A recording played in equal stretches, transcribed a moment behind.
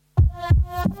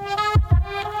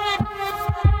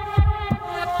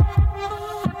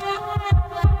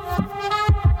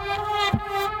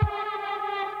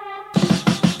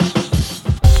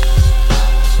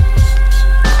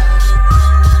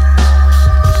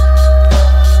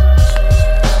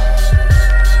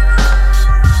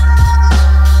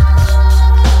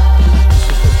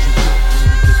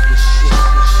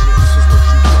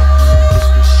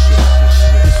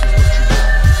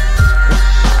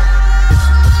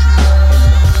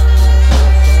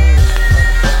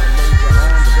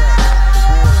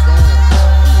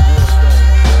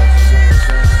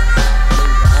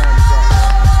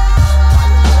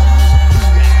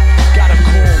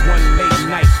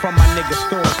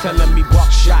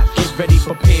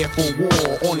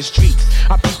the streets.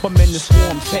 I peep them in the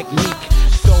swarm technique.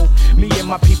 So me and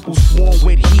my people swarm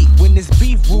with heat. When this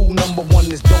beef, rule number one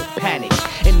is don't panic.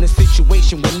 In the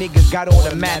situation where niggas got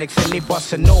automatics and they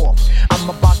bustin' off, I'm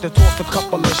about to toss a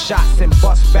couple of shots and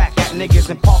bust back at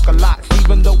niggas in parking lots.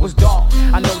 Even though it's dark,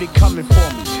 I know they coming for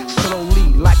me.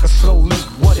 Slowly, like a slow leak,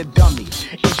 what a dummy.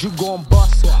 Is you gon'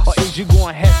 bust or is you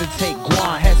gon' hesitate? Go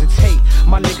on, hesitate.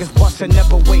 My niggas bustin',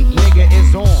 never wait. Nigga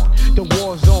is on the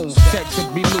war zone, set to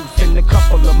be loose. In a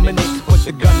couple of minutes, put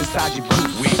the gun inside your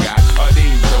boots. We got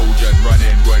these soldiers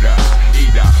running with us.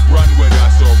 Either run with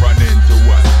us or run into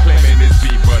us. Claiming this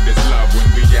beef for this love when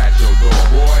we at your door.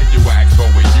 Boy, you ask for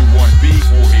it, you want beef,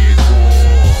 or here's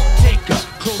war. Take a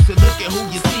closer look at who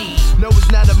you see. No,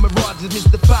 it's not a mirage, it's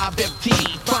Mr. 5FT.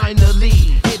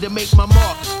 Finally, here to make my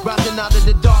mark. Rising out of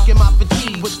the dark in my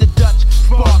fatigue with the Dutch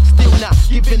spark. Still not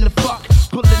giving a fuck.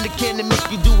 Pulling the can to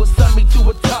make you do a summy to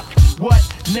a tuck. What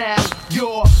now?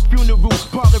 Your funeral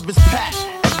parlor is packed.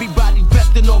 Everybody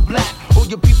dressed in all black. All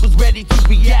your people's ready to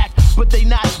react, but they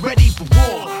not ready for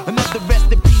war. Another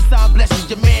rest in peace, I'm blessing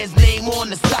your man's name on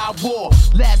the sidewalk.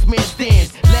 Last man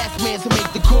stands, last man to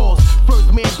make the calls.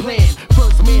 First man plan,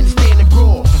 first man to stand and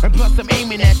brawl. And plus I'm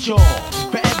aiming at y'all,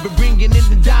 forever bringing in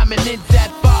the diamond into that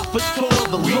 5 foot tall.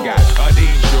 The we Lord. got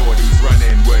these shorties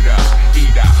running with us.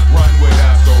 Either run with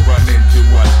us or run into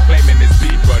us. Claiming this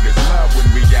beef for this love when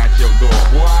we at your door.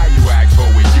 Why you ask for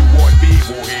it? You want beef,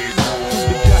 or here's war.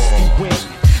 The dusty wind,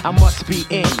 I must be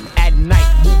in at night,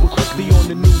 moving quickly on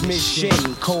the new mission.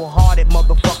 Cold-hearted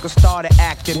motherfucker started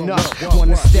acting up.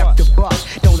 Wanna step the buck,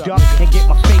 don't duck and get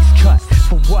my face cut.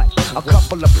 For what? A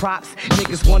couple of props.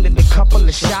 Niggas wanted a couple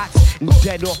of shots and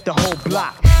dead off the whole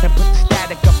block. And put the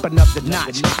static up another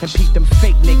notch. And peep them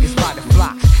fake niggas by the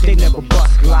flocks. They never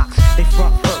bust glocks, they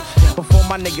front first. Before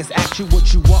my niggas ask you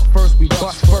what you want first, we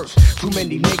bust first. Too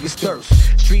many niggas thirst.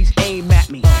 Streets aim at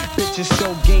me, bitches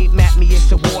still game at me.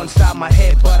 It's a war inside my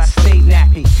head, but I stay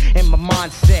nappy. And my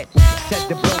mindset set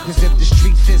the blow, cause if the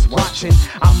streets is watching,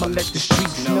 I'ma let the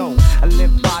streets know. I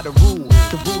live by the rule,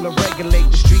 the rule to regulate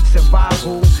the street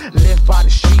survival.